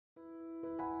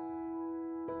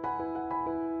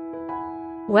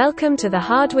Welcome to the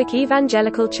Hardwick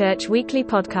Evangelical Church Weekly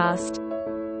Podcast.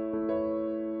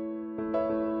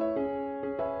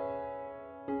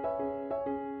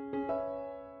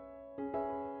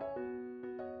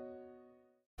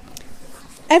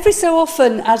 Every so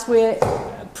often, as we're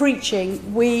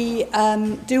preaching, we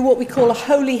do what we call a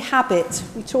holy habit.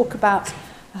 We talk about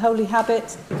a holy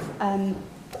habit, a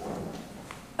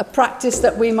practice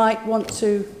that we might want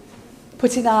to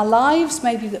put in our lives,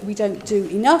 maybe that we don't do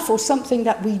enough, or something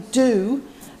that we do,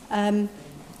 and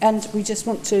we just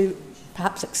want to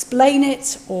perhaps explain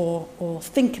it or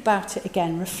think about it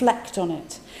again, reflect on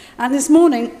it. And this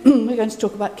morning, we're going to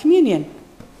talk about communion.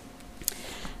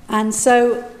 And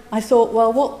so I thought,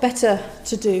 well, what better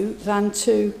to do than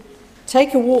to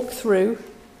take a walk through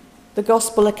the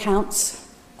gospel accounts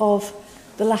of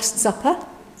the Last Supper,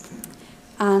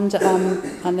 and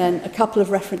then a couple of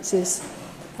references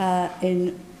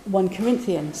in 1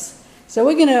 Corinthians. So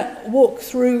we're going to walk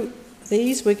through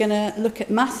these. We're going to look at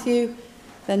Matthew,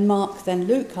 then Mark, then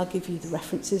Luke. I'll give you the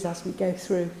references as we go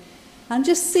through, and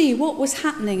just see what was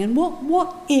happening and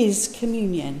what is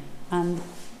communion, and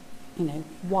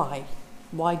why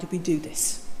do we do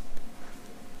this.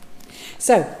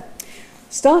 So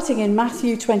starting in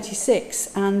Matthew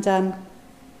 26 and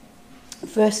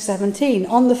verse 17,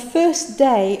 on the first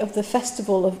day of the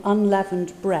festival of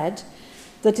unleavened bread,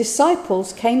 the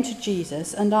disciples came to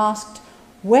Jesus and asked,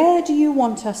 "Where do you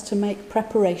want us to make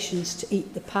preparations to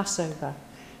eat the Passover?"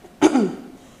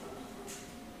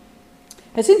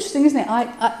 It's interesting, isn't it?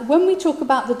 When we talk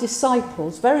about the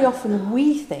disciples, very often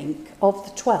we think of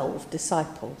the 12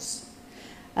 disciples.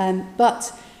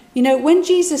 But, when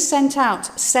Jesus sent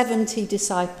out 70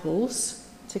 disciples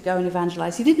to go and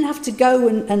evangelize, he didn't have to go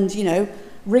and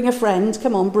ring a friend,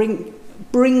 come on,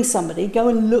 bring somebody, go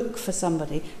and look for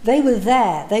somebody. They were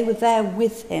there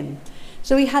with him.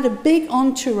 So he had a big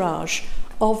entourage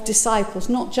of disciples,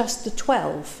 not just the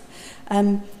 12.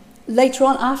 Later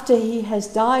on, after he has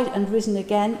died and risen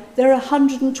again, there are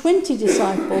 120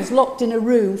 disciples locked in a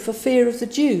room for fear of the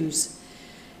Jews.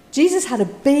 Jesus had a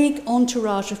big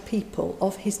entourage of people,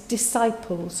 of his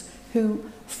disciples, who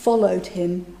followed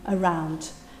him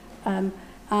around.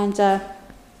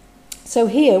 So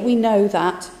here we know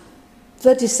that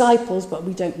the disciples, but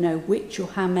we don't know which or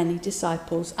how many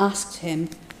disciples, asked him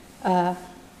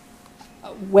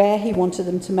where he wanted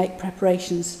them to make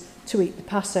preparations to eat the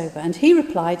Passover. And he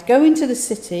replied, "Go into the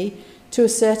city to a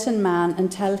certain man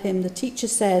and tell him, the teacher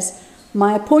says,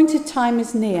 'My appointed time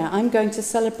is near. I'm going to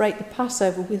celebrate the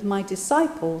Passover with my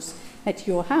disciples at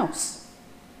your house.'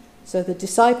 So the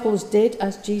disciples did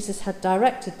as Jesus had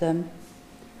directed them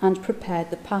and prepared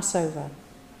the Passover.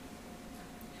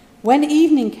 When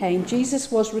evening came,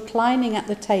 Jesus was reclining at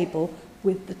the table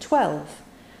with the 12.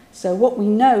 So what we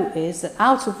know is that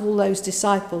out of all those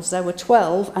disciples, there were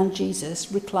 12 and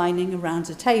Jesus reclining around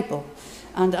a table.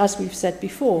 And as we've said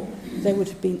before, there would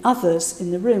have been others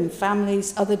in the room,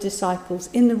 families, other disciples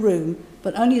in the room,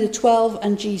 but only the 12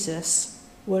 and Jesus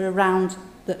were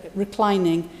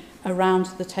reclining around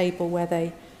the table where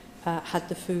they had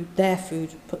their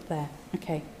food put there.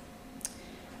 Okay.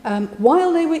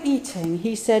 While they were eating,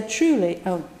 he said, truly,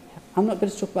 I'm not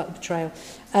going to talk about the betrayal.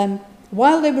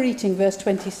 While they were eating, verse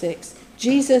 26,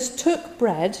 Jesus took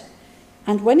bread,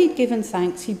 and when he'd given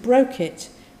thanks, he broke it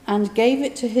and gave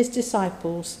it to his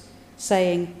disciples,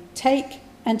 saying, "Take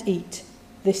and eat,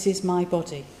 this is my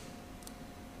body."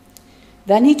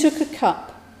 Then he took a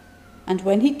cup, and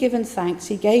when he'd given thanks,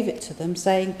 he gave it to them,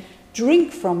 saying,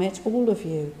 "Drink from it, all of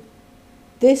you.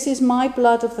 This is my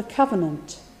blood of the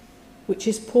covenant, which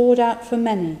is poured out for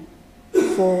many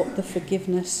for the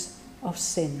forgiveness of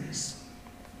sins."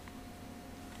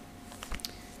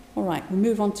 All right, we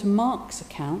move on to Mark's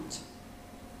account.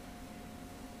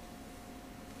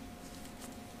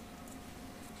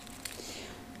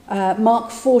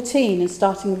 Mark 14, and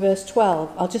starting with verse 12.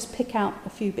 I'll just pick out a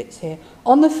few bits here.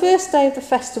 On the first day of the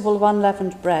festival of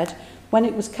unleavened bread, when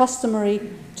it was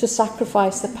customary to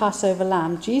sacrifice the Passover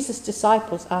lamb, Jesus'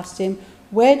 disciples asked him,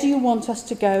 "Where do you want us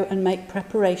to go and make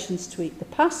preparations to eat the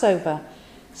Passover?"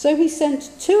 So he sent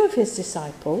 2 of his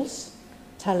disciples,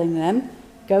 telling them,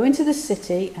 "Go into the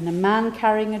city, and a man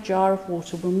carrying a jar of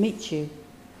water will meet you.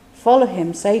 Follow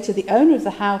him, say to the owner of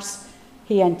the house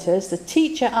he enters, 'The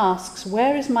teacher asks,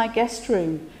 where is my guest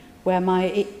room, where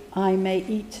I may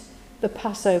eat the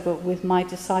Passover with my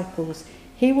disciples?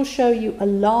 He will show you a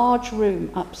large room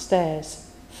upstairs,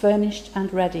 furnished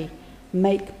and ready.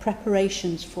 Make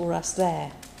preparations for us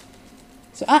there.'"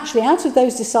 So actually, out of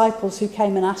those disciples who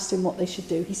came and asked him what they should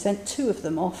do, he sent 2 of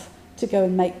them off to go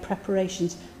and make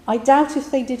preparations. I doubt if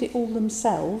they did it all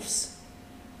themselves.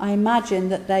 I imagine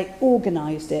that they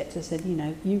organised it. They said,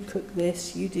 you cook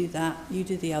this, you do that, you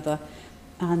do the other.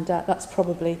 And that's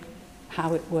probably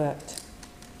how it worked.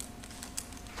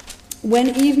 When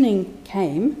evening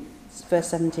came, verse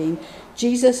 17,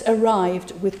 Jesus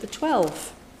arrived with the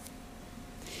 12.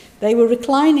 They were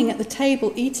reclining at the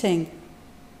table eating.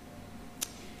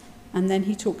 And then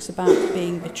he talks about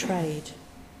being betrayed.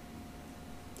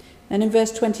 Then in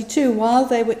verse 22, while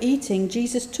they were eating,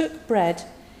 Jesus took bread,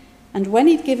 and when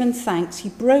he'd given thanks, he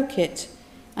broke it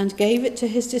and gave it to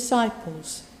his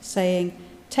disciples, saying,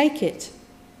 "Take it,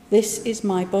 this is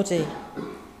my body."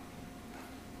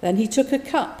 Then he took a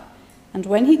cup, and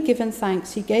when he'd given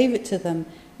thanks, he gave it to them,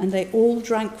 and they all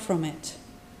drank from it.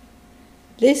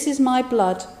 "This is my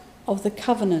blood of the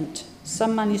covenant,"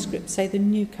 some manuscripts say the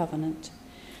new covenant,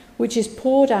 "which is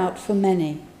poured out for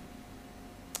many,"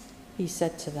 he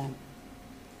said to them.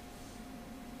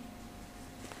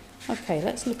 Okay,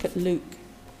 let's look at Luke.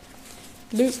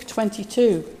 Luke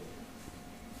 22.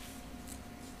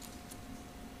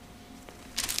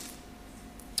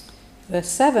 Verse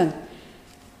 7.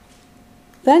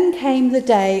 Then came the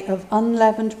day of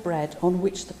unleavened bread on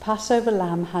which the Passover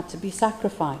lamb had to be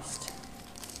sacrificed.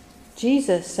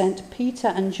 Jesus sent Peter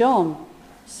and John,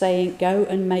 saying, "Go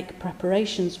and make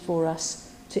preparations for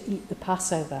us to eat the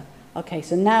Passover." Okay,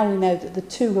 so now we know that the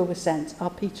two who were sent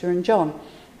are Peter and John,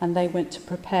 and they went to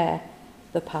prepare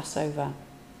the Passover.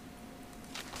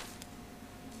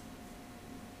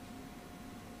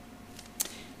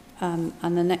 And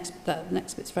the next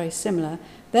bit's very similar.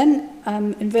 Then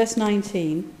in verse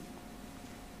 19,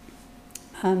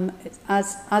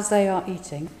 as they are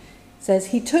eating, it says,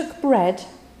 "He took bread,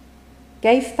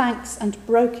 gave thanks and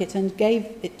broke it and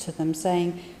gave it to them,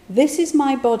 saying, 'This is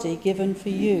my body given for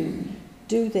you.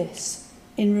 Do this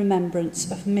in remembrance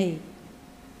of me.'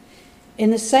 In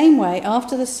the same way,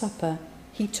 after the supper,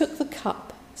 he took the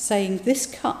cup, saying, 'This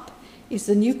cup is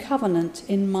the new covenant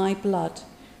in my blood,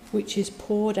 which is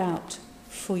poured out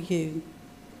for you.'"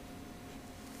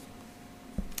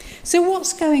 So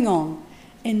what's going on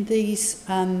in these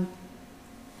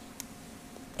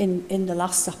in the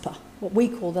Last Supper, what we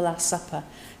call the Last Supper?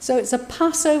 So it's a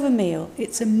Passover meal.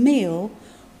 It's a meal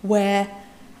where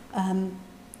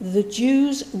the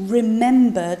Jews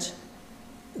remembered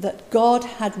that God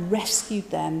had rescued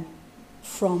them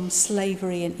from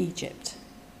slavery in Egypt.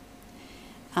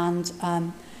 And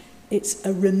it's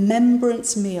a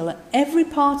remembrance meal, and every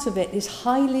part of it is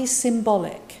highly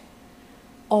symbolic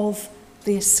of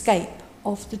the escape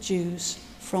of the Jews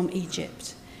from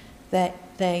Egypt.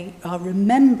 They are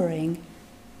remembering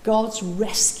God's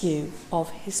rescue of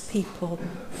his people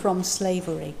from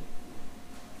slavery.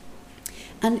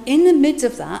 And in the midst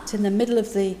of that, in the middle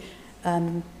of the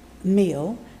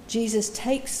meal, Jesus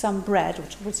takes some bread, or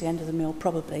towards the end of the meal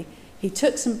probably, he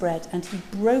took some bread and he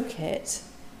broke it,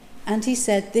 and he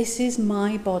said, "This is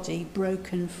my body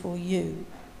broken for you."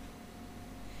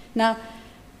 Now,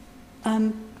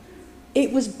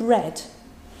 it was bread,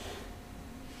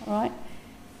 all right?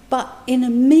 But in a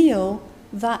meal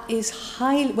that is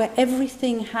high, where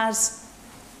everything has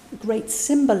great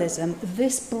symbolism,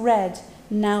 this bread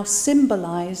now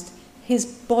symbolized his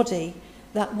body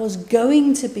that was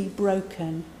going to be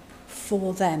broken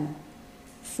for them,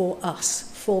 for us,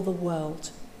 for the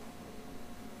world.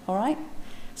 All right?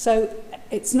 So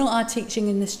it's not our teaching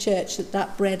in this church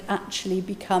that bread actually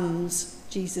becomes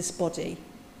Jesus' body.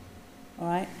 All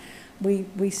right?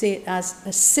 We see it as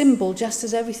a symbol, just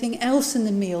as everything else in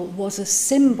the meal was a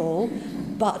symbol,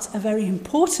 but a very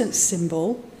important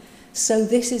symbol. So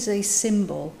this is a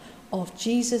symbol of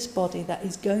Jesus' body that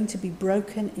is going to be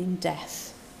broken in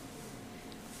death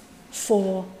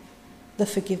for the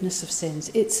forgiveness of sins.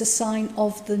 It's a sign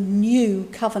of the new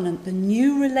covenant, the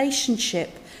new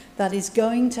relationship that is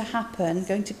going to happen,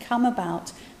 going to come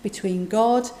about between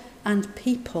God and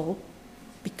people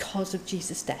because of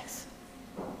Jesus' death.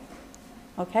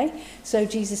 Okay, so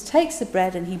Jesus takes the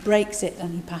bread and he breaks it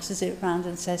and he passes it around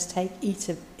and says, "Take,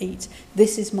 eat.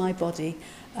 This is my body.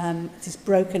 It is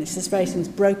broken." It says various things: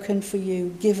 broken for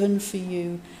you, given for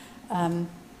you. I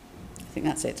think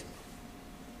that's it.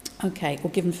 Okay, or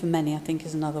given for many, I think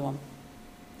is another one.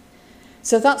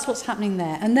 So that's what's happening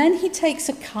there. And then he takes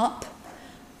a cup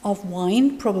of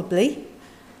wine, probably,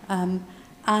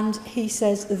 and he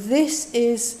says, "This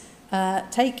is,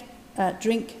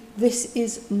 drink. This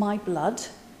is my blood.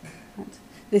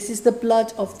 This is the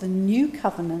blood of the new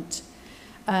covenant.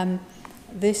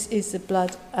 This is the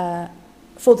blood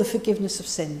for the forgiveness of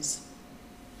sins."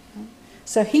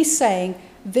 So he's saying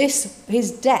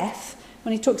his death,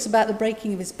 when he talks about the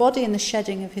breaking of his body and the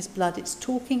shedding of his blood, it's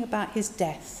talking about his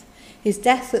death. His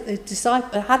death that the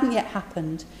disciple hadn't yet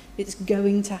happened, it's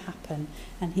going to happen.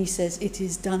 And he says it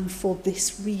is done for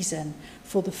this reason,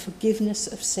 for the forgiveness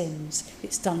of sins.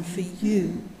 It's done for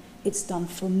you. It's done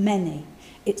for many.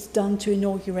 It's done to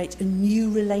inaugurate a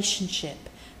new relationship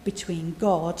between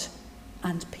God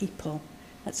and people.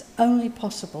 That's only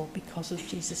possible because of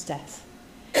Jesus' death.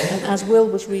 And as Will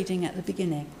was reading at the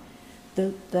beginning,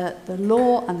 the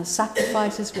law and the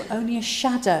sacrifices were only a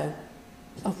shadow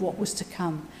of what was to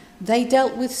come. They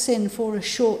dealt with sin for a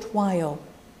short while.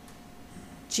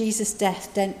 Jesus'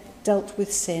 death dealt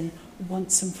with sin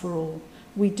once and for all.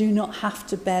 We do not have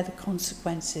to bear the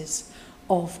consequences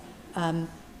of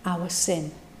our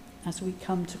sin as we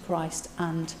come to Christ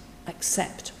and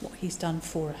accept what he's done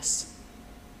for us.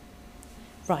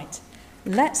 Right,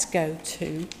 let's go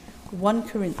to 1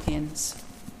 Corinthians.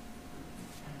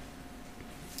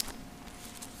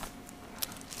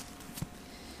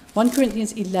 1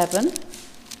 Corinthians 11.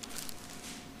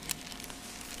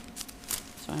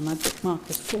 Sorry, my bookmark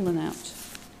has fallen out.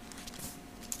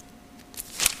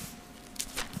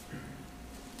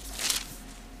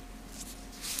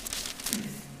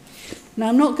 Now,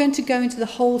 I'm not going to go into the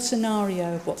whole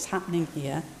scenario of what's happening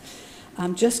here.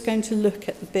 I'm just going to look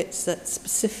at the bits that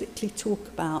specifically talk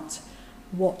about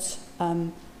what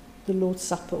the Lord's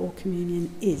Supper or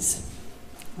communion is.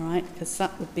 All right, because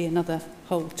that would be another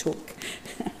whole talk.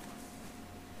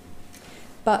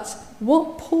 But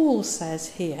what Paul says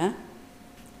here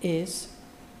is,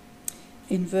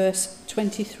 in verse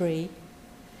 23,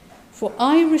 "For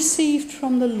I received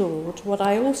from the Lord what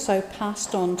I also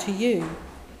passed on to you.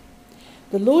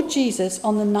 The Lord Jesus,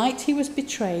 on the night he was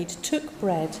betrayed, took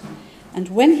bread, and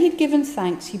when he'd given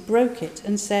thanks, he broke it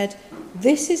and said,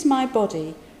 'This is my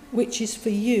body, which is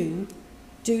for you.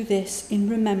 Do this in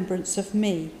remembrance of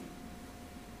me.'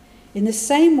 In the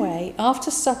same way, after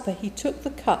supper, he took the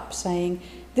cup, saying,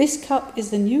 'This cup is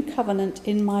the new covenant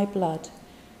in my blood.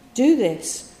 Do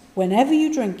this, whenever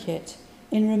you drink it,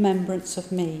 in remembrance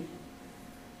of me.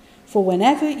 For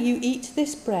whenever you eat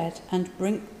this bread and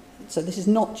drink..." So this is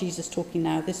not Jesus talking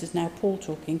now, this is now Paul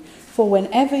talking. "For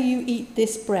whenever you eat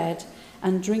this bread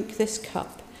and drink this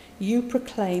cup, you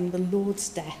proclaim the Lord's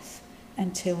death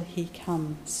until he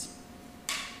comes."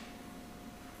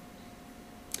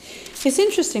 It's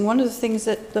interesting, one of the things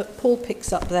that Paul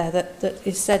picks up there that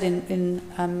is said in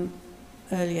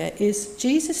earlier is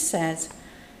Jesus says,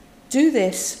 "Do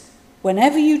this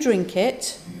whenever you drink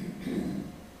it."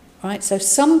 Right? So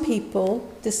some people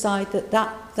decide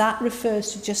that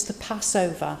refers to just the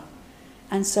Passover.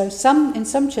 And so in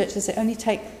some churches they only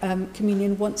take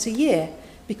communion once a year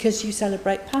because you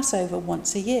celebrate Passover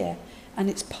once a year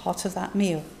and it's part of that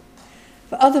meal.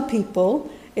 For other people,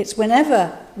 it's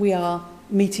whenever we are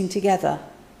meeting together,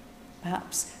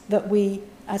 perhaps, that we,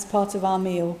 as part of our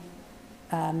meal,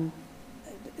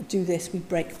 do this, we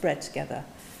break bread together.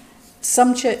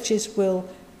 Some churches will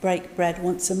break bread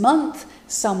once a month,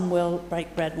 some will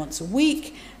break bread once a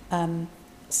week,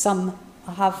 some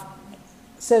have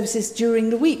services during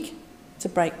the week to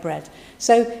break bread.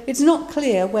 So it's not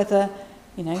clear whether,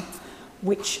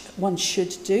 which one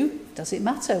should do. Does it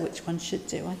matter which one should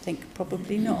do? I think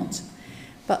probably not.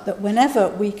 But that whenever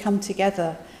we come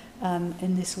together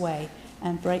in this way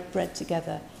and break bread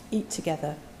together, eat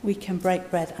together, we can break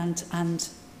bread and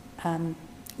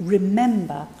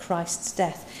remember Christ's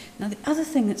death. Now, the other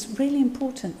thing that's really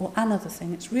important, or another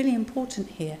thing that's really important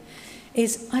here,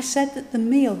 is I said that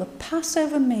the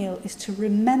Passover meal, is to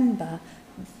remember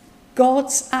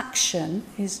God's action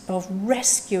of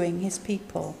rescuing his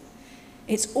people.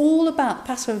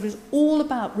 Passover is all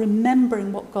about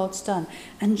remembering what God's done.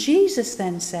 And Jesus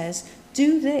then says,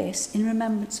 "Do this in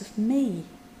remembrance of me."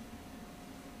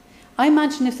 I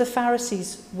imagine if the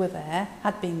Pharisees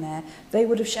had been there, they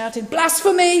would have shouted,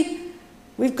 "Blasphemy!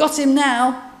 We've got him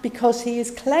now," because he is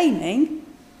claiming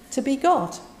to be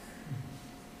God.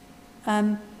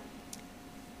 And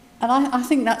I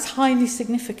think that's highly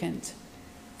significant.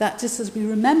 That just as we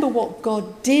remember what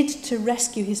God did to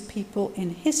rescue his people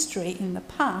in history, in the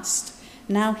past,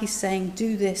 now he's saying,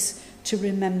 do this to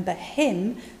remember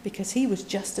him, because he was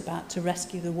just about to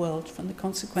rescue the world from the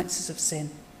consequences of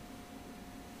sin.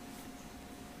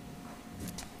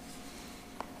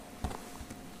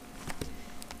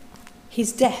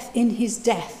 In his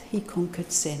death, he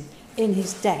conquered sin. In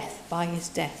his death, by his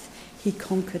death, he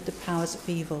conquered the powers of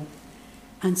evil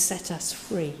and set us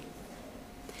free.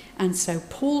 And so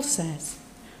Paul says,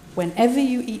 whenever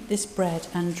you eat this bread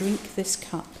and drink this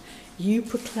cup, you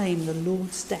proclaim the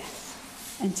Lord's death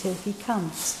until he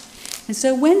comes. And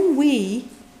so when we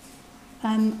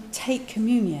take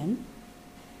communion,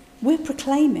 we're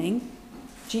proclaiming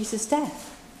Jesus'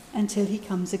 death. until he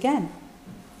comes again.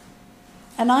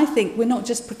 And I think we're not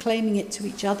just proclaiming it to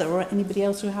each other or anybody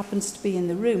else who happens to be in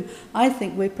the room. I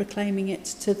think we're proclaiming it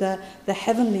to the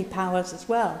heavenly powers as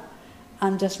well,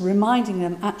 and just reminding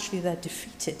them actually they're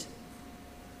defeated.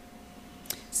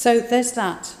 So there's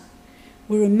that.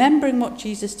 We're remembering what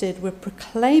Jesus did. We're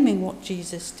proclaiming what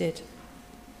Jesus did.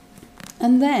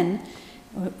 And then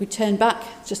we turn back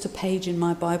just a page in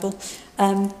my Bible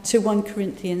to 1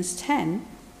 Corinthians 10.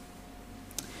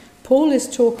 Paul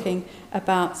is talking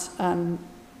about,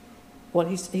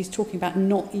 he's talking about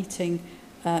not eating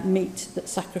meat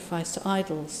that's sacrificed to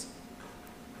idols.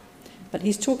 But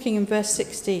he's talking in verse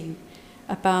 16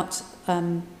 about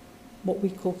what we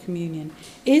call communion.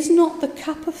 Is not the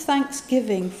cup of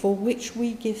thanksgiving for which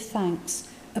we give thanks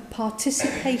a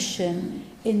participation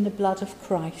in the blood of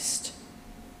Christ?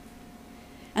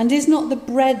 And is not the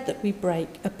bread that we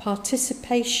break a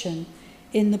participation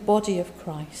in the body of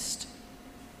Christ?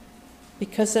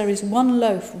 Because there is one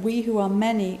loaf, we who are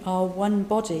many are one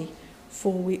body,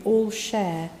 for we all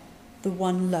share the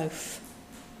one loaf.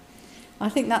 I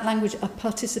think that language, a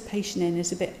participation in,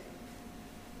 is a bit,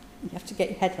 you have to get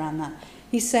your head around that.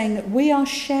 He's saying that we are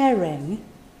sharing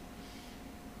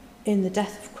in the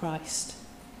death of Christ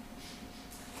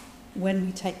when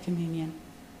we take communion.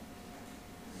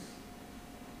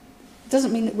 It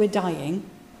doesn't mean that we're dying,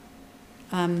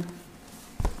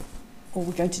 or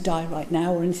we're going to die right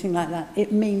now or anything like that.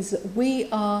 It means that we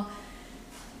are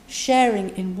sharing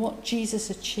in what Jesus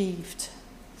achieved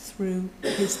through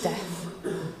his death.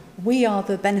 We are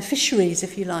the beneficiaries,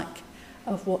 if you like,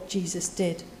 of what Jesus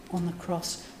did on the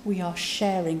cross. We are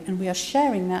sharing, and we are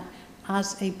sharing that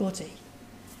as a body.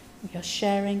 We are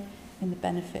sharing in the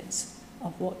benefits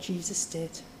of what Jesus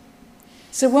did.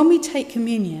 So when we take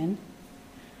communion,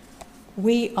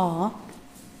 we are,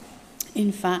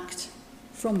 in fact,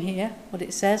 from here, what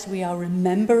it says, we are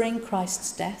remembering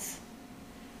Christ's death,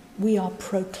 we are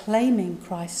proclaiming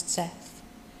Christ's death,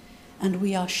 and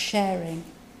we are sharing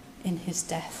in his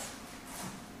death.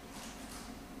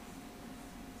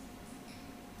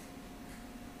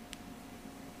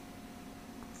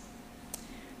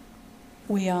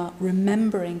 We are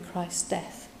remembering Christ's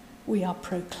death, we are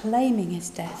proclaiming his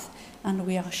death, and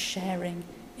we are sharing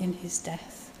in his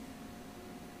death.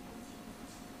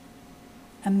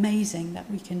 Amazing that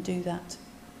we can do that.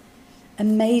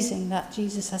 Amazing that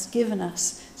Jesus has given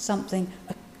us something,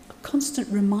 a constant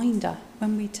reminder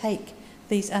when we take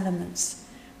these elements.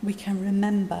 We can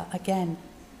remember again,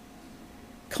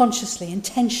 consciously,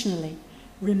 intentionally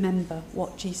remember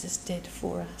what Jesus did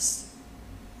for us.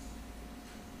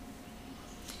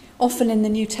 Often in the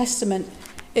New Testament,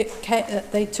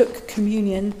 they took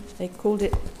communion, they called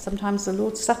it sometimes the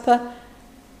Lord's Supper.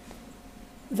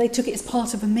 They took it as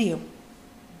part of a meal.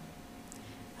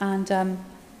 And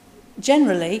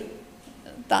generally,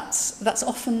 that's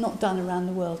often not done around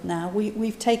the world now.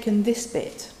 We've taken this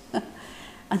bit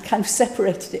and kind of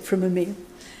separated it from a meal.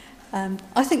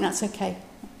 I think that's okay.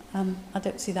 I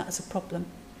don't see that as a problem.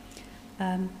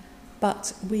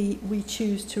 But we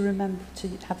choose to remember, to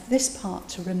have this part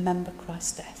to remember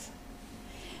Christ's death.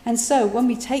 And so when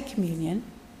we take communion,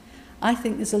 I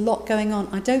think there's a lot going on.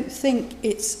 I don't think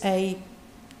I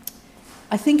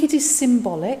think it is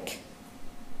symbolic.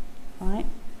 Right?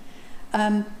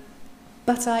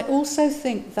 But I also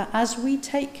think that as we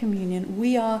take communion,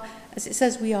 we are, as it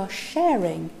says, we are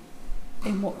sharing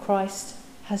in what Christ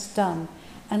has done.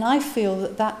 And I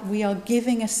feel that we are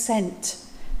giving assent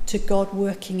to God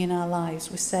working in our lives.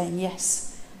 We're saying,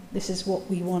 yes, this is what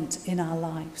we want in our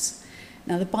lives.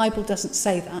 Now, the Bible doesn't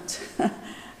say that,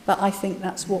 but I think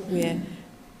that's what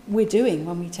we're doing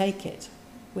when we take it.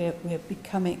 We're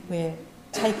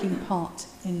taking part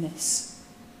in this.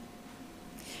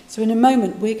 So in a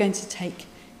moment, we're going to take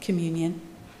communion.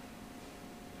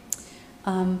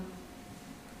 And,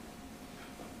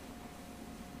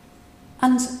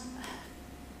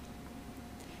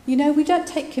 you know, we don't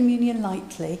take communion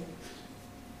lightly.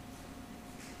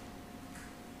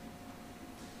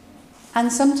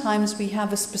 And sometimes we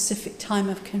have a specific time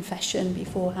of confession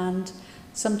beforehand.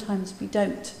 Sometimes we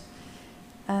don't.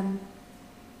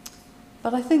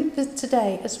 But I think that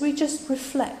today, as we just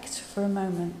reflect for a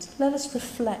moment, let us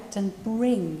reflect and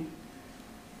bring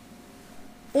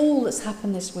all that's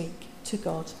happened this week to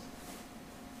God.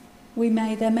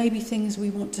 There may be things we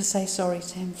want to say sorry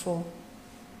to him for.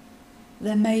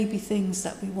 There may be things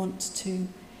that we want to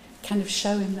kind of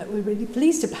show him that we're really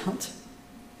pleased about.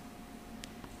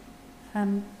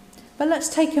 But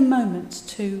let's take a moment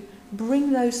to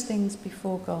bring those things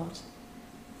before God.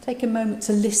 Take a moment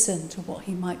to listen to what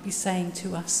he might be saying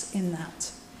to us in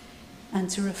that, and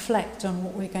to reflect on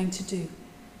what we're going to do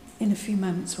in a few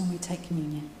moments when we take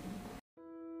communion.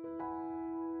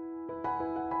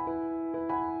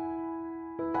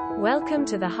 Welcome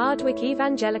to the Hardwick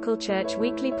Evangelical Church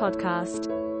Weekly Podcast.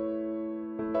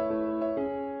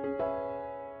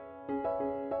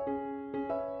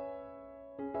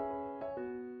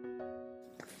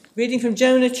 Reading from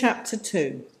Jonah chapter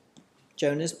 2,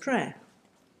 Jonah's prayer.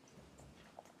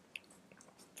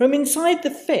 From inside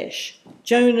the fish,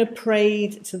 Jonah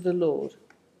prayed to the Lord,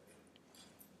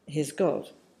 his God.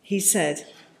 He said,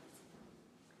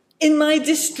 "In my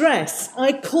distress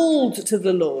I called to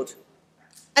the Lord,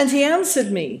 and he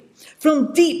answered me.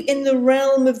 From deep in the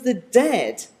realm of the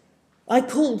dead I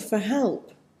called for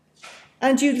help,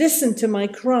 and you listened to my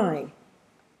cry.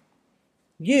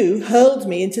 You hurled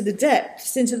me into the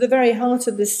depths, into the very heart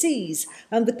of the seas,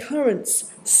 and the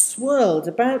currents swirled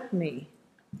about me.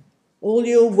 All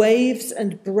your waves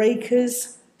and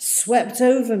breakers swept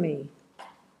over me.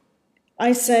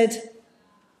 I said,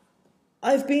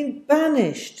 I've been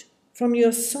banished from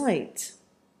your sight.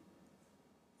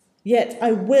 Yet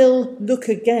I will look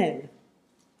again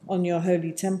on your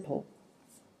holy temple.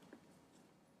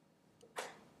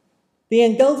 The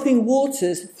engulfing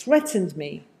waters threatened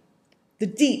me. The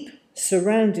deep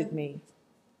surrounded me.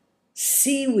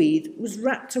 Seaweed was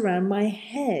wrapped around my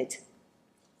head.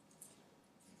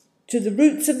 To the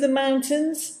roots of the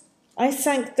mountains, I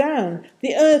sank down.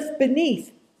 The earth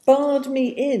beneath barred me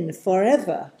in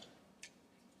forever.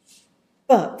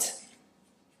 But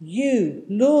you,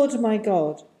 Lord my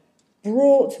God,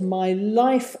 brought my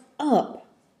life up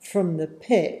from the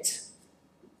pit.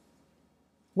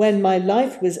 When my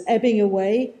life was ebbing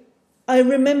away, I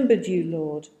remembered you,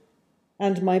 Lord,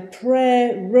 and my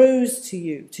prayer rose to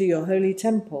you, to your holy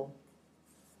temple.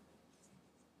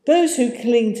 Those who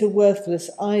cling to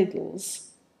worthless idols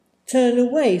turn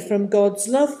away from God's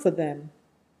love for them,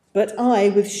 but I,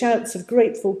 with shouts of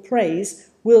grateful praise,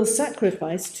 will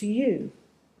sacrifice to you.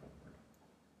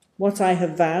 What I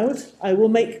have vowed, I will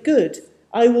make good.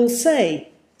 I will say,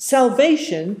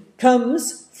 salvation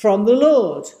comes from the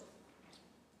Lord.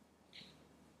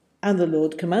 And the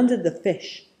Lord commanded the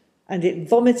fish, and it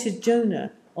vomited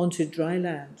Jonah onto dry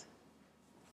land.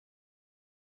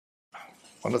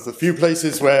 One of the few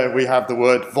places where we have the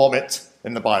word vomit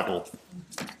in the Bible.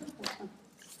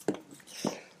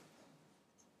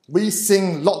 We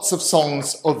sing lots of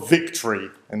songs of victory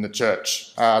in the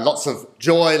church, lots of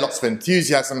joy, lots of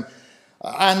enthusiasm,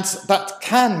 and that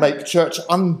can make church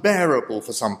unbearable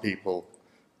for some people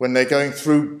when they're going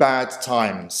through bad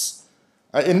times.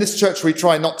 In this church, we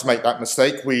try not to make that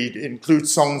mistake. We include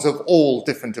songs of all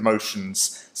different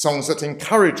emotions, songs that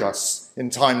encourage us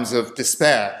in times of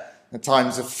despair, in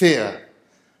times of fear.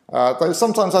 Though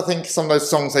sometimes I think some of those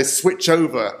songs, they switch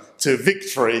over to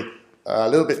victory a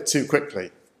little bit too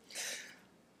quickly.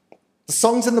 The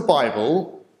songs in the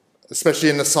Bible, especially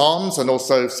in the Psalms and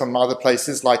also some other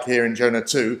places like here in Jonah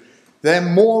 2, they're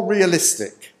more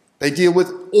realistic. They deal with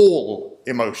all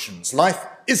emotions. Life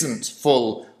isn't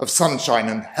full of sunshine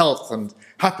and health and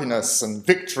happiness and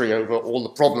victory over all the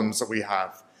problems that we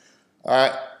have.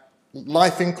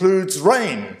 Life includes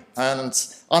rain and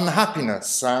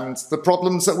unhappiness and the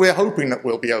problems that we're hoping that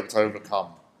we'll be able to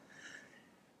overcome.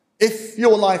 If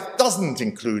your life doesn't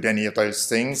include any of those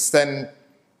things, then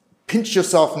pinch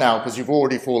yourself now because you've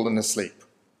already fallen asleep.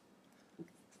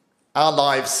 Our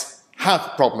lives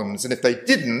have problems, and if they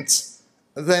didn't,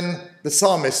 then the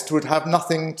psalmist would have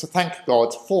nothing to thank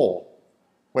God for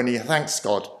when he thanks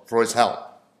God for his help.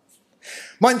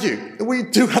 Mind you, we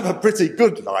do have a pretty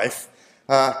good life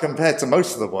compared to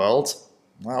most of the world.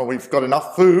 Well, we've got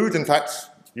enough food. In fact,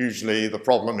 usually the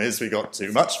problem is we got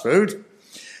too much food.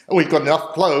 We've got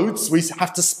enough clothes. We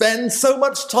have to spend so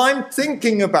much time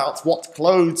thinking about what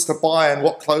clothes to buy and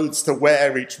what clothes to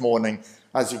wear each morning.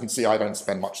 As you can see, I don't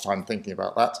spend much time thinking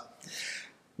about that.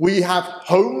 We have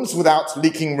homes without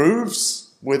leaking roofs,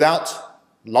 without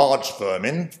large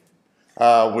vermin.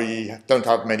 We don't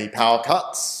have many power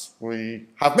cuts. We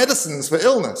have medicines for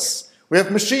illness. We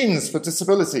have machines for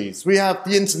disabilities. We have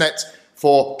the internet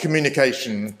for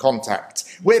communication and contact.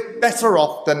 We're better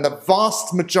off than the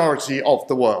vast majority of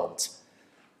the world.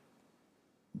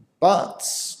 But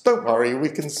don't worry, we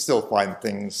can still find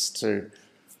things to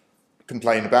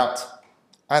complain about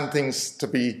and things to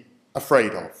be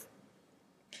afraid of.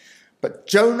 But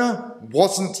Jonah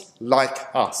wasn't like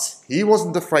us. He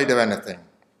wasn't afraid of anything.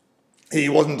 He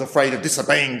wasn't afraid of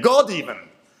disobeying God even,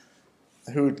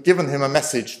 who'd given him a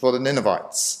message for the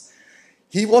Ninevites.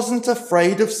 He wasn't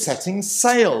afraid of setting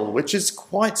sail, which is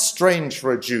quite strange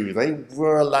for a Jew. They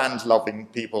were a land-loving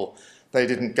people. They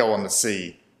didn't go on the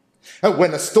sea.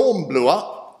 When a storm blew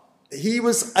up, he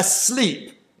was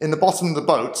asleep in the bottom of the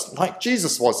boat like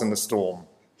Jesus was in the storm.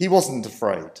 He wasn't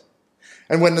afraid.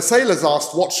 And when the sailors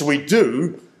asked, what shall we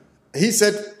do? He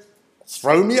said,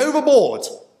 throw me overboard.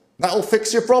 That'll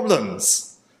fix your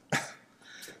problems.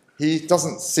 He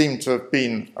doesn't seem to have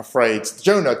been afraid.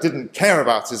 Jonah didn't care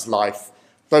about his life,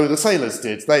 though the sailors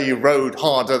did. They rowed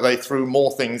harder, they threw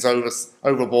more things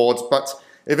overboard, but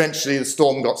eventually the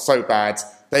storm got so bad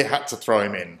they had to throw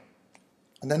him in.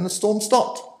 And then the storm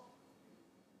stopped.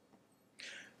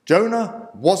 Jonah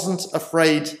wasn't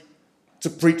afraid to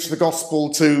preach the gospel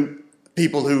to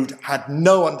people who had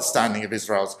no understanding of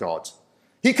Israel's God.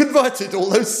 He converted all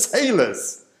those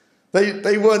sailors.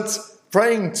 They weren't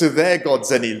praying to their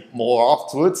gods anymore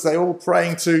afterwards. They were all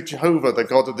praying to Jehovah, the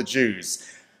God of the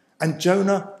Jews. And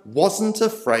Jonah wasn't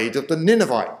afraid of the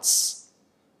Ninevites.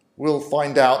 We'll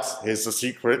find out, here's the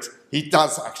secret, he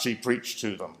does actually preach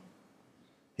to them.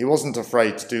 He wasn't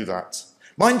afraid to do that.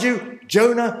 Mind you,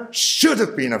 Jonah should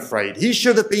have been afraid. He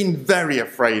should have been very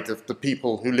afraid of the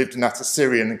people who lived in that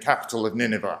Assyrian capital of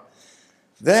Nineveh.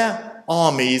 Their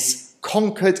armies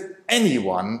conquered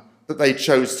anyone that they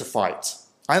chose to fight,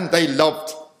 and they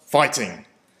loved fighting.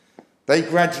 They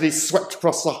gradually swept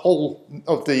across the whole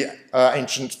of the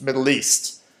ancient Middle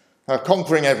East,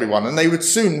 conquering everyone, and they would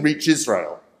soon reach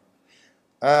Israel.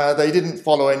 They didn't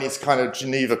follow any kind of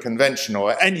Geneva Convention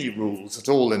or any rules at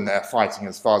all in their fighting,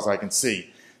 as far as I can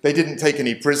see. They didn't take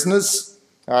any prisoners.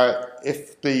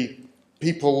 If the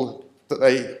people that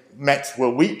they met were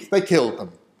weak, they killed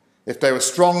them. If they were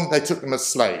strong, they took them as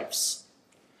slaves.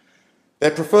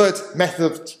 Their preferred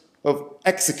method of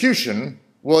execution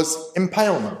was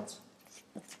impalement.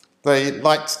 They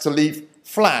liked to leave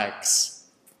flags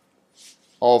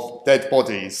of dead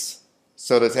bodies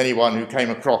so that anyone who came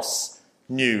across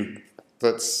knew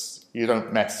that you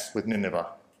don't mess with Nineveh.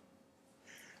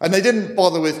 And they didn't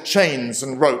bother with chains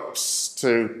and ropes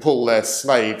to pull their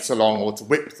slaves along or to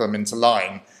whip them into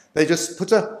line. They just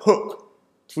put a hook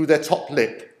through their top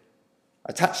lip,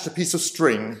 attached a piece of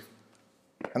string,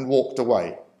 and walked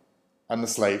away. And the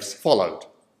slaves followed.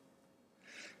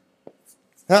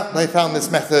 Yeah, they found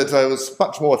this method was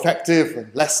much more effective,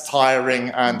 less tiring,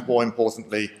 and more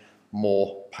importantly,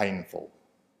 more painful.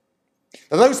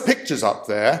 Now, those pictures up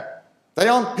there, they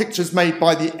aren't pictures made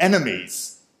by the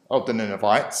enemies of the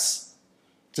Ninevites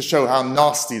to show how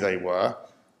nasty they were.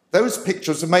 Those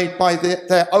pictures are made by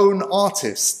their own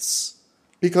artists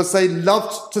because they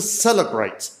loved to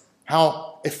celebrate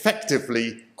how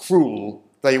effectively cruel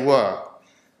they were.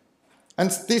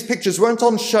 And these pictures weren't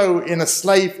on show in a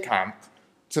slave camp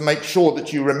to make sure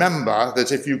that you remember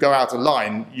that if you go out of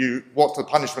line, what the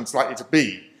punishment's likely to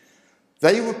be.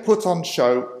 They were put on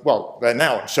show, well, they're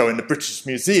now on show in the British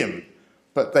Museum,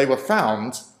 but they were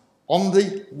found on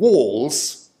the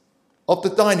walls of the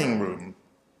dining room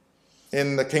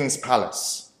in the King's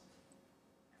Palace.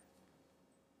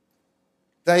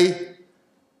 They,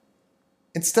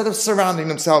 instead of surrounding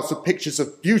themselves with pictures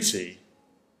of beauty,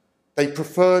 they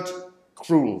preferred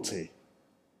cruelty.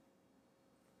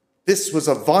 This was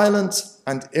a violent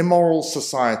and immoral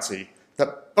society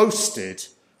that boasted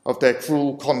of their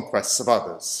cruel conquests of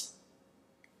others.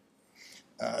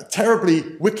 Terribly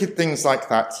wicked things like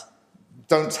that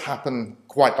don't happen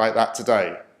quite like that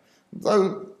today,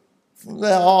 though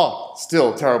there are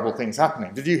still terrible things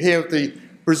happening. Did you hear of the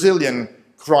Brazilian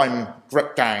crime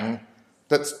gang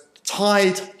that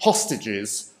tied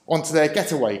hostages onto their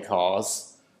getaway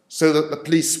cars so that the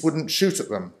police wouldn't shoot at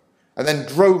them, and then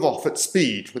drove off at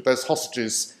speed with those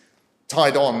hostages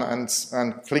tied on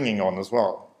and clinging on as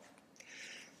well?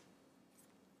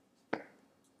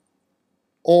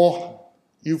 Or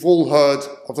you've all heard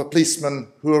of a policeman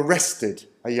who arrested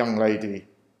a young lady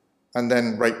and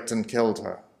then raped and killed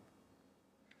her.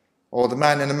 Or the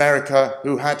man in America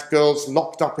who had girls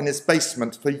locked up in his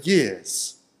basement for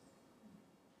years.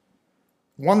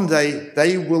 One day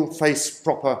they will face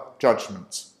proper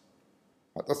judgment.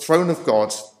 At the throne of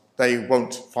God, they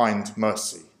won't find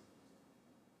mercy.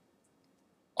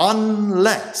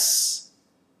 Unless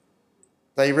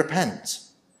they repent.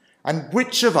 And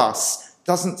which of us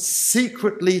doesn't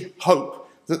secretly hope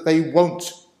that they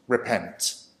won't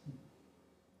repent?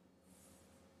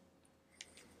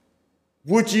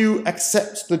 Would you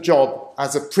accept the job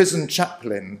as a prison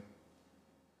chaplain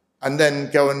and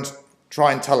then go and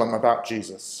try and tell them about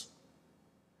Jesus?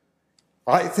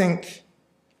 I think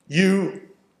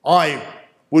I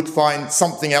would find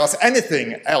something else,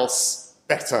 anything else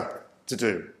better to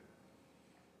do.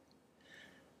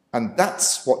 And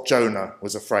that's what Jonah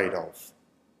was afraid of.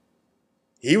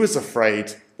 He was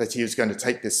afraid that he was going to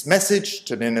take this message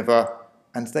to Nineveh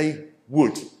and they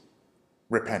would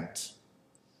repent.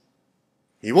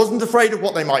 He wasn't afraid of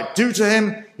what they might do to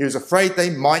him. He was afraid they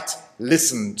might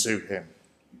listen to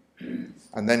him.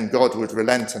 And then God would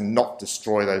relent and not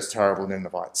destroy those terrible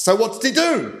Ninevites. So what did he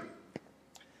do?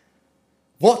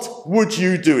 What would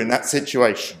you do in that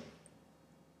situation?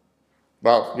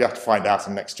 Well, you have to find out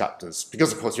in the next chapters,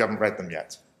 because of course you haven't read them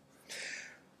yet.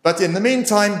 But in the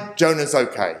meantime, Jonah's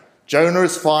okay. Jonah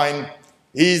is fine.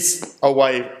 He's a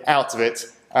way out of it,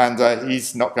 and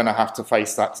he's not going to have to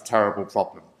face that terrible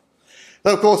problem.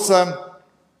 Though, of course,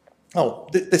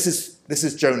 this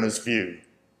is Jonah's view.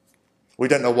 We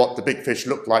don't know what the big fish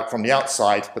looked like from the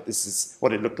outside, but this is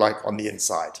what it looked like on the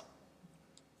inside.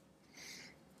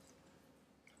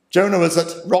 Jonah was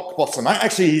at rock bottom.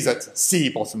 Actually, he's at sea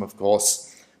bottom, of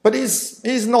course. But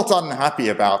he's not unhappy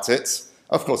about it.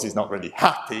 Of course, he's not really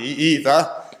happy either.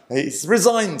 He's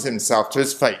resigned himself to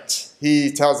his fate.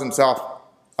 He tells himself,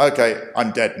 okay,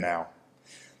 I'm dead now.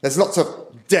 There's lots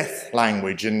of death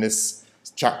language in this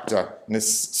chapter, in this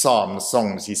psalm, the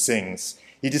songs he sings.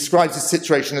 He describes his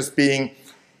situation as being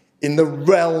in the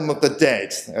realm of the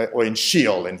dead, or in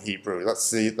Sheol in Hebrew.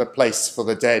 That's the place for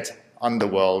the dead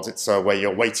underworld. It's where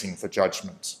you're waiting for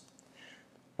judgment.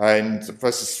 In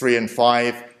verses 3 and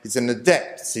 5, he's in the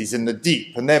depths, he's in the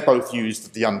deep, and they're both used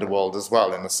of the underworld as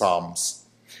well in the Psalms.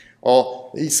 Or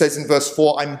he says in verse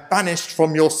 4, I'm banished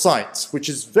from your sight, which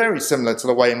is very similar to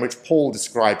the way in which Paul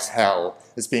describes hell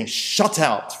as being shut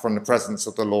out from the presence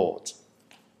of the Lord.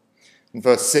 In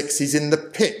verse 6, he's in the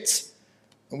pit,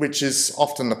 which is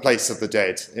often the place of the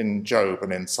dead in Job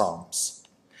and in Psalms.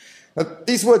 Now,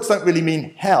 these words don't really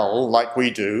mean hell like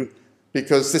we do,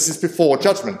 because this is before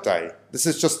Judgment Day. This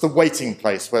is just the waiting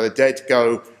place where the dead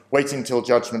go, waiting till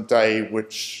Judgment Day,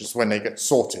 which is when they get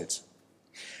sorted.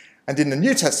 And in the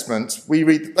New Testament, we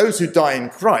read that those who die in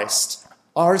Christ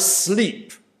are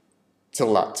asleep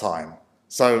till that time.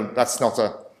 So that's not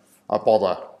a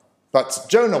bother. But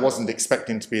Jonah wasn't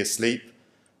expecting to be asleep,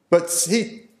 but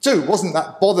he too wasn't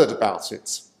that bothered about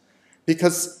it,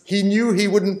 because he knew he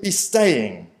wouldn't be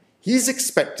staying. He's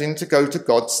expecting to go to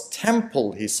God's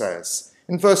temple, he says.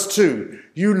 In verse 2,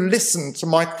 you listen to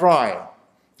my cry.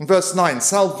 In verse 9,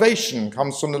 salvation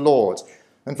comes from the Lord.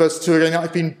 In verse 2 again,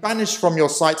 I've been banished from your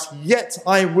sight, yet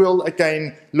I will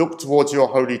again look towards your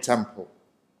holy temple.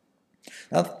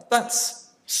 Now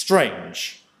that's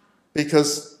strange,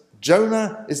 because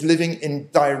Jonah is living in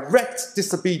direct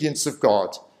disobedience of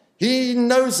God. He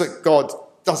knows that God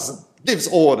gives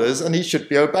orders and he should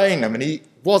be obeying them, and he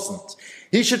wasn't.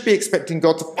 He should be expecting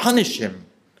God to punish him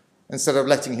instead of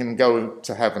letting him go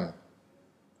to heaven.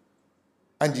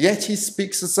 And yet he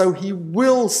speaks as though he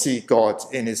will see God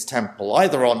in his temple,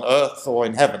 either on earth or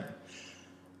in heaven.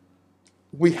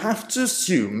 We have to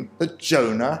assume that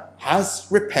Jonah has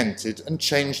repented and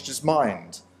changed his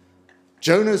mind.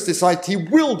 Jonah has decided he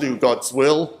will do God's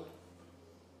will,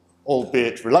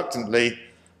 albeit reluctantly,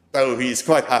 though he's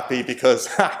quite happy because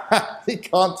he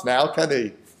can't now, can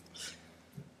he?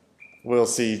 We'll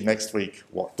see next week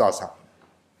what does happen.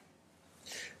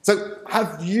 So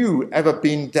have you ever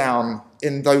been down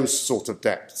in those sort of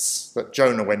depths that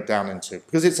Jonah went down into?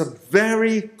 Because it's a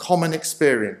very common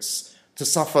experience to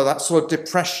suffer that sort of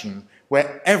depression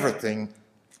where everything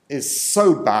is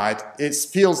so bad, it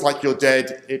feels like you're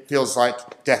dead, it feels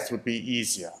like death would be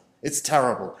easier. It's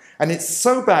terrible. And it's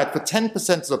so bad for 10%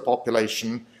 of the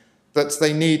population that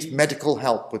they need medical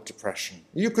help with depression.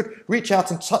 You could reach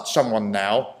out and touch someone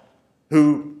now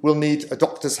who will need a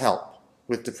doctor's help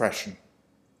with depression.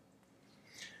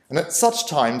 And at such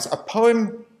times, a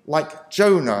poem like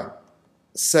Jonah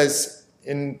says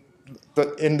in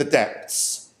the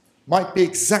depths might be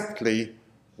exactly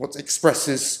what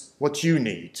expresses what you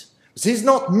need. Because he's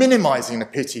not minimizing the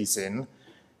pit he's in.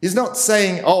 He's not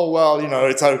saying, oh, well,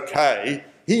 it's okay.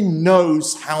 He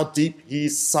knows how deep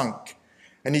he's sunk.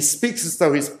 And he speaks as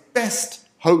though his best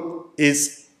hope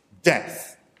is death.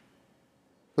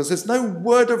 Because there's no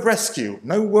word of rescue,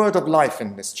 no word of life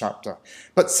in this chapter.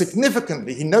 But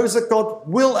significantly, he knows that God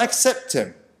will accept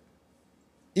him,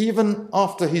 even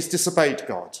after he's disobeyed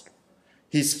God.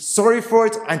 He's sorry for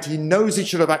it, and he knows he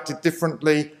should have acted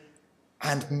differently.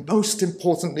 And most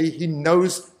importantly, he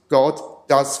knows God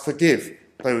does forgive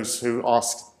those who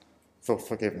ask for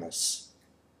forgiveness.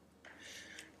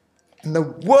 And the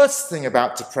worst thing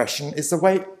about depression is the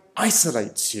way it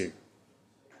isolates you.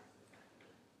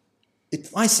 It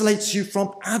isolates you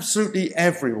from absolutely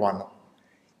everyone.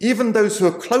 Even those who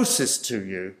are closest to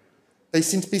you, they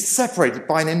seem to be separated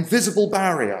by an invisible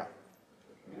barrier.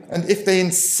 And if they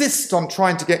insist on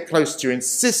trying to get close to you,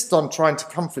 insist on trying to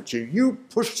comfort you, you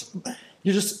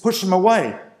just push them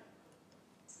away.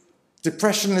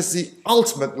 Depression is the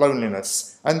ultimate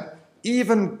loneliness. And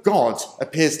even God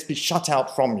appears to be shut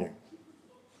out from you.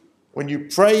 When you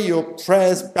pray, your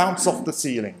prayers bounce off the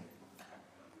ceiling.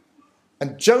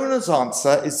 And Jonah's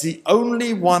answer is the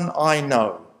only one I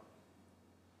know.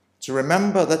 To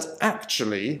remember that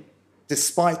actually,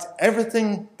 despite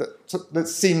everything that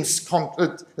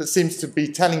seems to be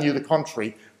telling you the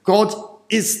contrary, God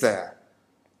is there.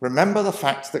 Remember the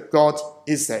fact that God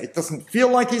is there. It doesn't feel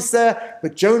like he's there,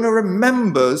 but Jonah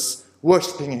remembers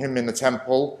worshipping him in the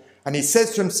temple, and he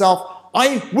says to himself,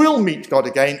 I will meet God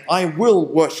again. I will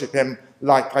worship him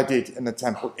like I did in the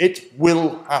temple. It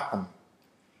will happen.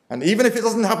 And even if it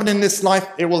doesn't happen in this life,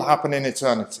 it will happen in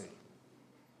eternity.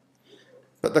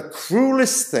 But the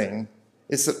cruelest thing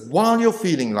is that while you're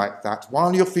feeling like that,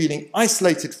 while you're feeling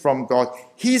isolated from God,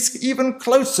 he's even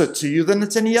closer to you than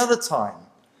at any other time.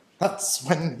 That's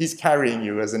when he's carrying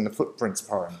you, as in the Footprints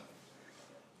poem.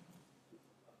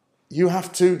 You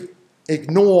have to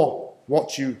ignore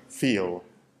what you feel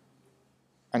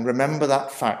and remember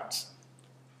that fact.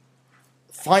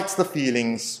 Fight the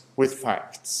feelings with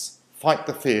facts. Fight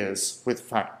the fears with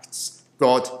facts.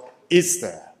 God is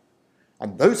there.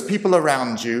 And those people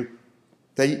around you,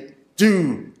 they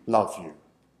do love you.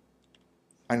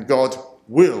 And God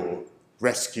will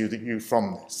rescue you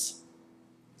from this.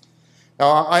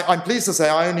 Now, I'm pleased to say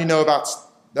I only know about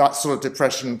that sort of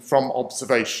depression from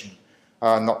observation,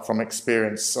 not from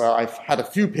experience. I've had a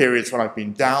few periods when I've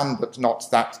been down, but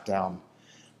not that down.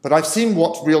 But I've seen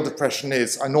what real depression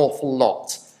is an awful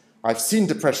lot. I've seen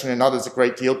depression in others a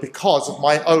great deal because of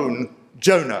my own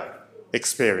Jonah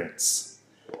experience.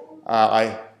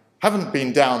 I haven't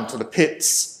been down to the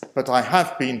pits, but I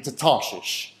have been to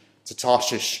Tarshish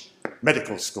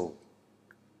Medical School.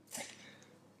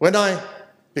 When I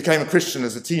became a Christian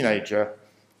as a teenager,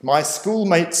 my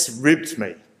schoolmates ribbed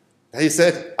me. They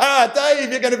said,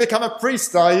 Dave, you're going to become a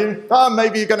priest, are you?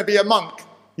 Maybe you're going to be a monk.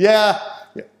 Yeah.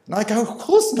 And I go, of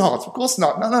course not.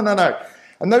 No.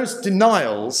 And those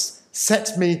denials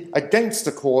set me against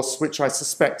a course which I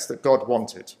suspect that God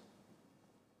wanted.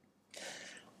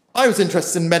 I was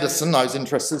interested in medicine. I was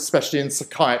interested especially in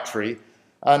psychiatry.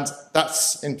 And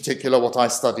that's in particular what I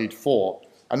studied for.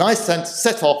 And I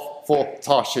set off for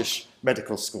Tarshish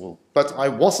Medical School. But I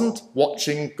wasn't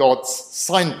watching God's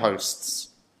signposts.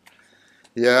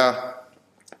 Yeah,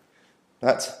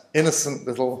 that innocent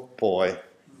little boy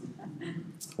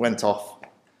went off,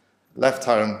 left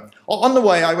home. On the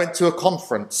way, I went to a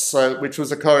conference, which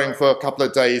was occurring for a couple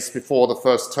of days before the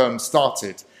first term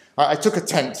started. I took a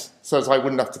tent so that I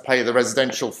wouldn't have to pay the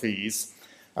residential fees.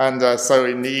 And so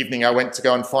in the evening, I went to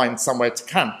go and find somewhere to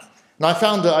camp. And I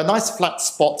found a nice flat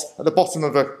spot at the bottom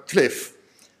of a cliff.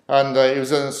 And it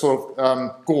was in a sort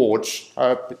of gorge,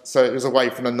 so it was away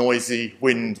from the noisy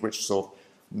wind, which sort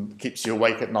of keeps you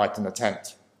awake at night in the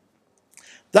tent.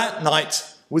 That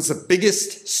night was the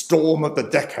biggest storm of the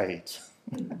decade.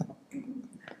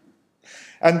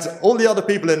 And all the other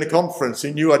people in the conference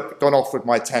who knew I'd gone off with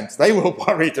my tent, they were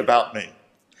worried about me.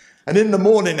 And in the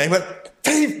morning they went,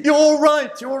 Dave, you're all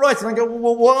right. And I go,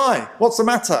 well, why? What's the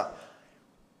matter?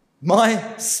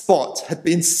 My spot had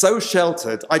been so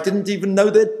sheltered, I didn't even know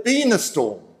there'd been a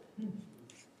storm.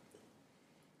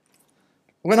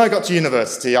 When I got to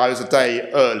university, I was a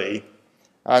day early,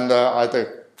 and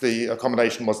the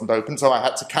accommodation wasn't open, so I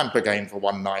had to camp again for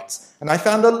one night. And I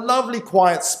found a lovely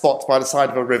quiet spot by the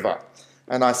side of a river.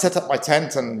 And I set up my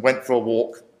tent and went for a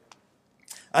walk.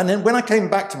 And then when I came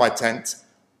back to my tent,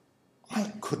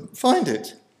 I couldn't find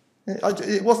it.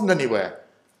 It wasn't anywhere.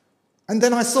 And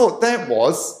then I saw it. There it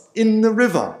was, in the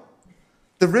river.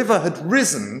 The river had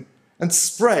risen and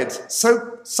spread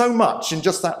so much in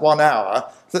just that 1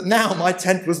 hour that now my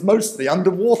tent was mostly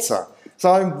underwater.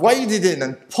 So I waded in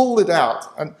and pulled it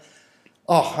out. And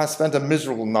I spent a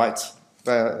miserable night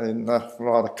there in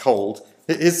rather cold.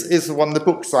 It is one of the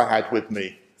books I had with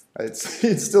me.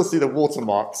 You'd still see the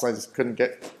watermarks. I just couldn't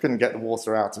get the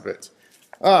water out of it.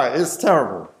 It's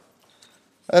terrible.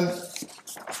 And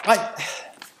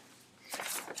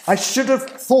I should have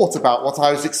thought about what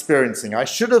I was experiencing. I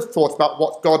should have thought about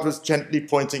what God was gently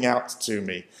pointing out to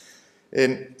me.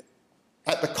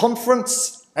 At the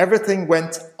conference, everything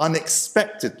went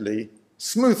unexpectedly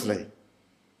smoothly.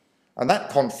 And that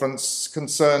conference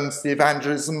concerns the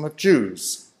evangelism of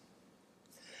Jews.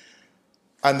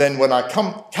 And then when I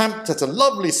camped at a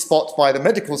lovely spot by the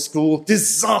medical school,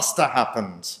 disaster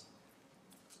happened.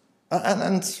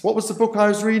 And what was the book I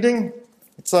was reading?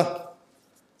 It's a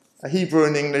Hebrew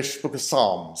and English book of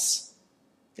Psalms.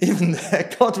 Even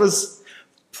there, God was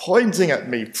pointing at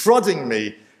me, prodding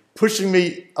me, pushing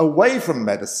me away from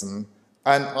medicine,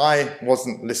 and I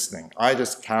wasn't listening. I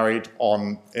just carried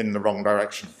on in the wrong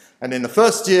direction. And in the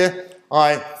first year,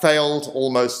 I failed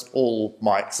almost all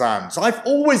my exams. I've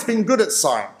always been good at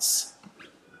science,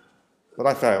 but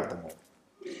I failed them all.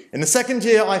 In the second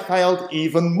year, I failed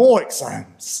even more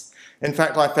exams. In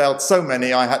fact, I failed so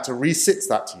many I had to resit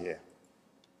that year.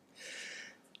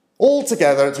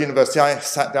 Altogether at university, I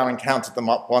sat down and counted them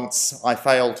up once. I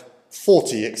failed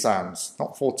 40 exams,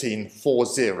 not 14,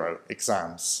 40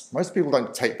 exams. Most people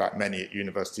don't take that many at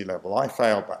university level. I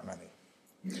failed that many.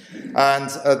 And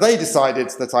they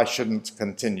decided that I shouldn't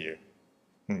continue.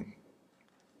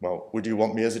 Well, would you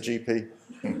want me as a GP?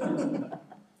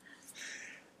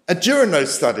 During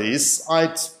those studies,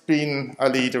 I'd been a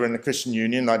leader in the Christian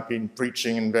Union. I'd been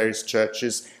preaching in various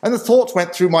churches. And the thought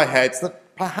went through my head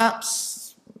that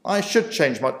perhaps I should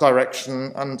change my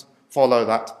direction and follow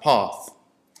that path.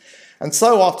 And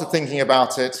so after thinking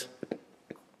about it,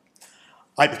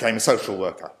 I became a social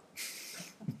worker.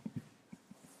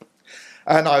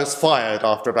 And I was fired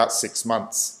after about 6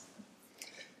 months.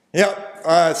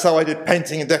 So I did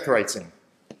painting and decorating.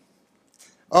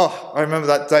 Oh, I remember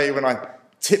that day when I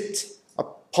tipped a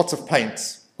pot of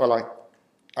paint,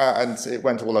 and it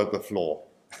went all over the floor.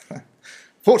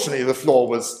 Fortunately, the floor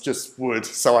was just wood,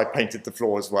 so I painted the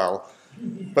floor as well.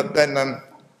 But then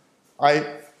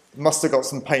I must have got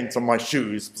some paint on my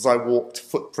shoes because I walked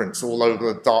footprints all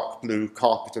over the dark blue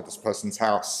carpet of this person's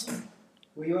house.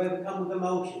 Were you overcome with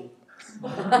emotion?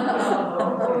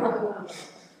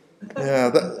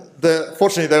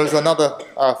 Fortunately, there was another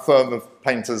firm of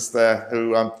painters there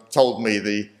who told me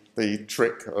the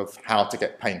trick of how to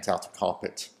get paint out of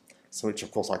carpet, so which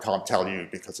of course I can't tell you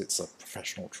because it's a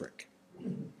professional trick.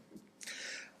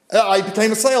 I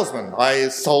became a salesman. I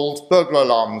sold burglar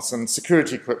alarms and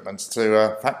security equipment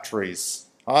to factories.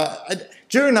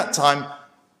 During that time,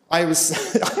 I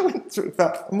went through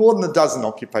about more than a dozen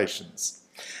occupations.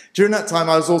 During that time,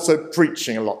 I was also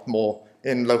preaching a lot more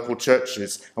in local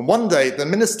churches. And one day, the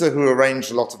minister who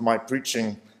arranged a lot of my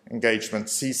preaching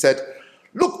engagements, he said,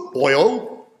 "Look,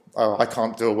 boyo," I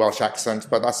can't do a Welsh accent,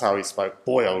 but that's how he spoke,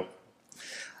 boyo.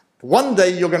 "One day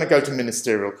you're going to go to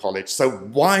ministerial college, so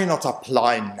why not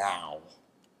apply now?"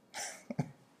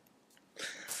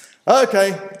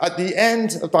 Okay, at the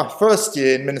end of my first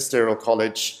year in ministerial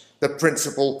college, the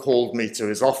principal called me to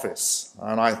his office.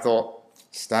 And I thought,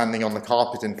 standing on the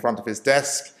carpet in front of his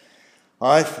desk,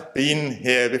 I've been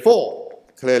here before.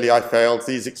 Clearly I failed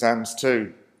these exams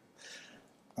too.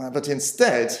 But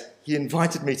instead, he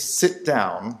invited me to sit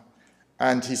down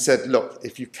and he said, "Look,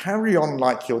 if you carry on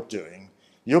like you're doing,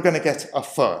 you're going to get a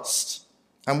first.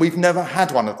 And we've never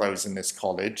had one of those in this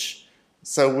college,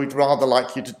 so we'd rather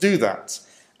like you to do that.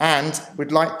 And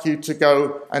we'd like you to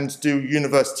go and do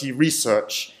university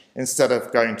research instead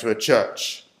of going to a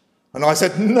church." And I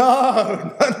said, no,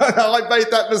 I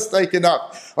made that mistake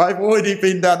enough. I've already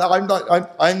been down. I'm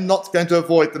not going to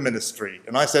avoid the ministry.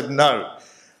 And I said, no.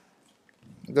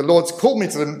 The Lord's called me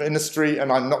to the ministry and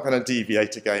I'm not going to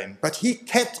deviate again. But he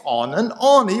kept on and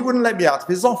on. He wouldn't let me out of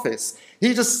his office.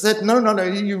 He just said, no,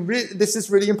 this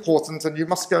is really important and you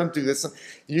must go and do this. And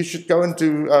you should go and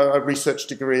do a research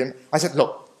degree. And I said,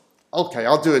 look, okay,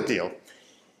 I'll do a deal.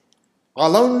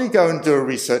 I'll only go and do a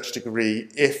research degree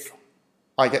if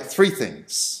I get 3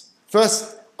 things.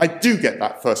 First, I do get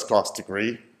that first-class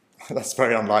degree. That's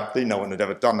very unlikely. No one had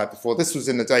ever done that before. This was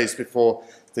in the days before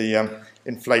the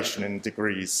inflation in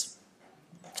degrees.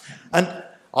 And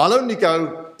I'll only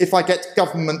go if I get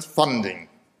government funding.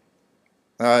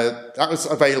 That was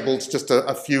available to just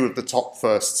a few of the top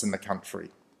firsts in the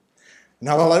country.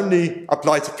 Now, I'll only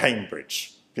apply to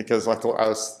Cambridge because I thought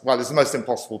it's the most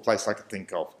impossible place I could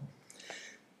think of.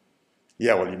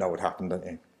 Yeah, well, you know what happened, don't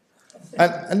you?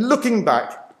 And looking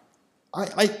back,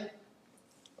 I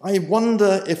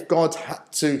wonder if God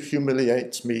had to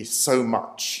humiliate me so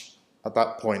much at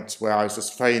that point where I was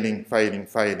just failing,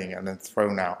 and then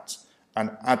thrown out,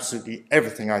 and absolutely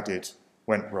everything I did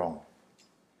went wrong.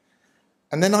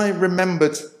 And then I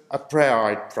remembered a prayer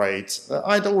I'd prayed.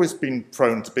 I'd always been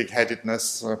prone to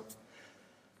big-headedness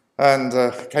and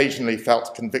occasionally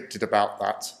felt convicted about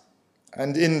that.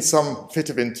 And in some fit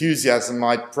of enthusiasm,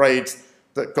 I prayed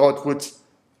that God would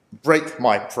break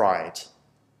my pride.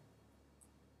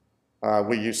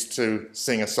 We used to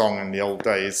sing a song in the old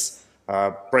days,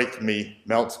 break me,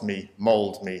 melt me,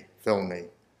 mould me, fill me.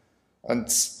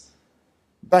 And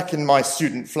back in my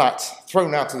student flat,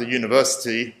 thrown out of the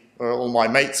university, all my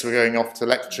mates were going off to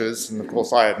lectures, and of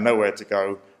course I had nowhere to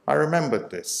go. I remembered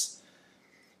this.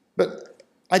 But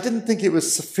I didn't think it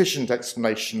was sufficient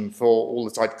explanation for all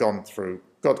that I'd gone through.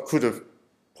 God could have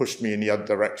pushed me in the other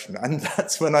direction. And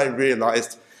that's when I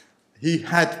realized he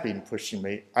had been pushing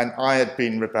me and I had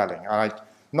been rebelling.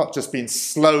 not just been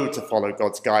slow to follow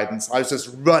God's guidance, I was just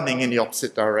running in the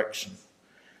opposite direction.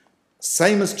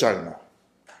 Same as Jonah.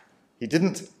 He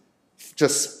didn't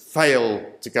just fail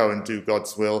to go and do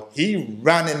God's will. He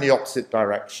ran in the opposite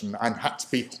direction and had to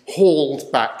be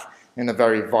hauled back in a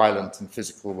very violent and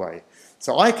physical way.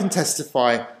 So I can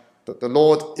testify that the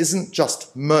Lord isn't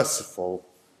just merciful,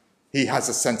 he has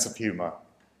a sense of humour.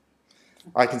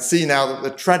 I can see now that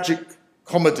the tragic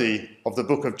comedy of the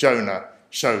book of Jonah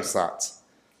shows that.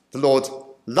 The Lord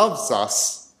loves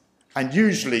us, and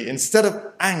usually, instead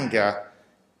of anger,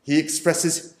 he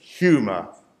expresses humour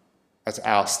at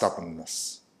our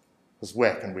stubbornness. Because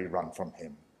where can we run from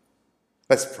him?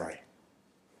 Let's pray.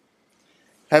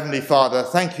 Heavenly Father,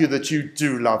 thank you that you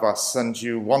do love us and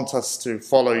you want us to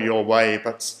follow your way,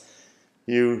 but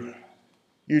you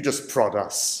just prod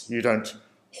us. You don't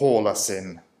haul us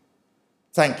in.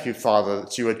 Thank you, Father,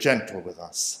 that you are gentle with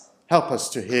us. Help us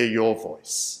to hear your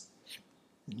voice.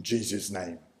 In Jesus'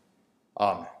 name,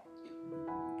 amen.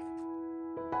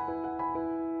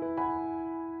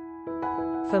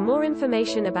 For more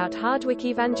information about Hardwick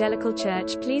Evangelical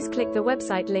Church, please click the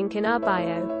website link in our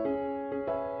bio.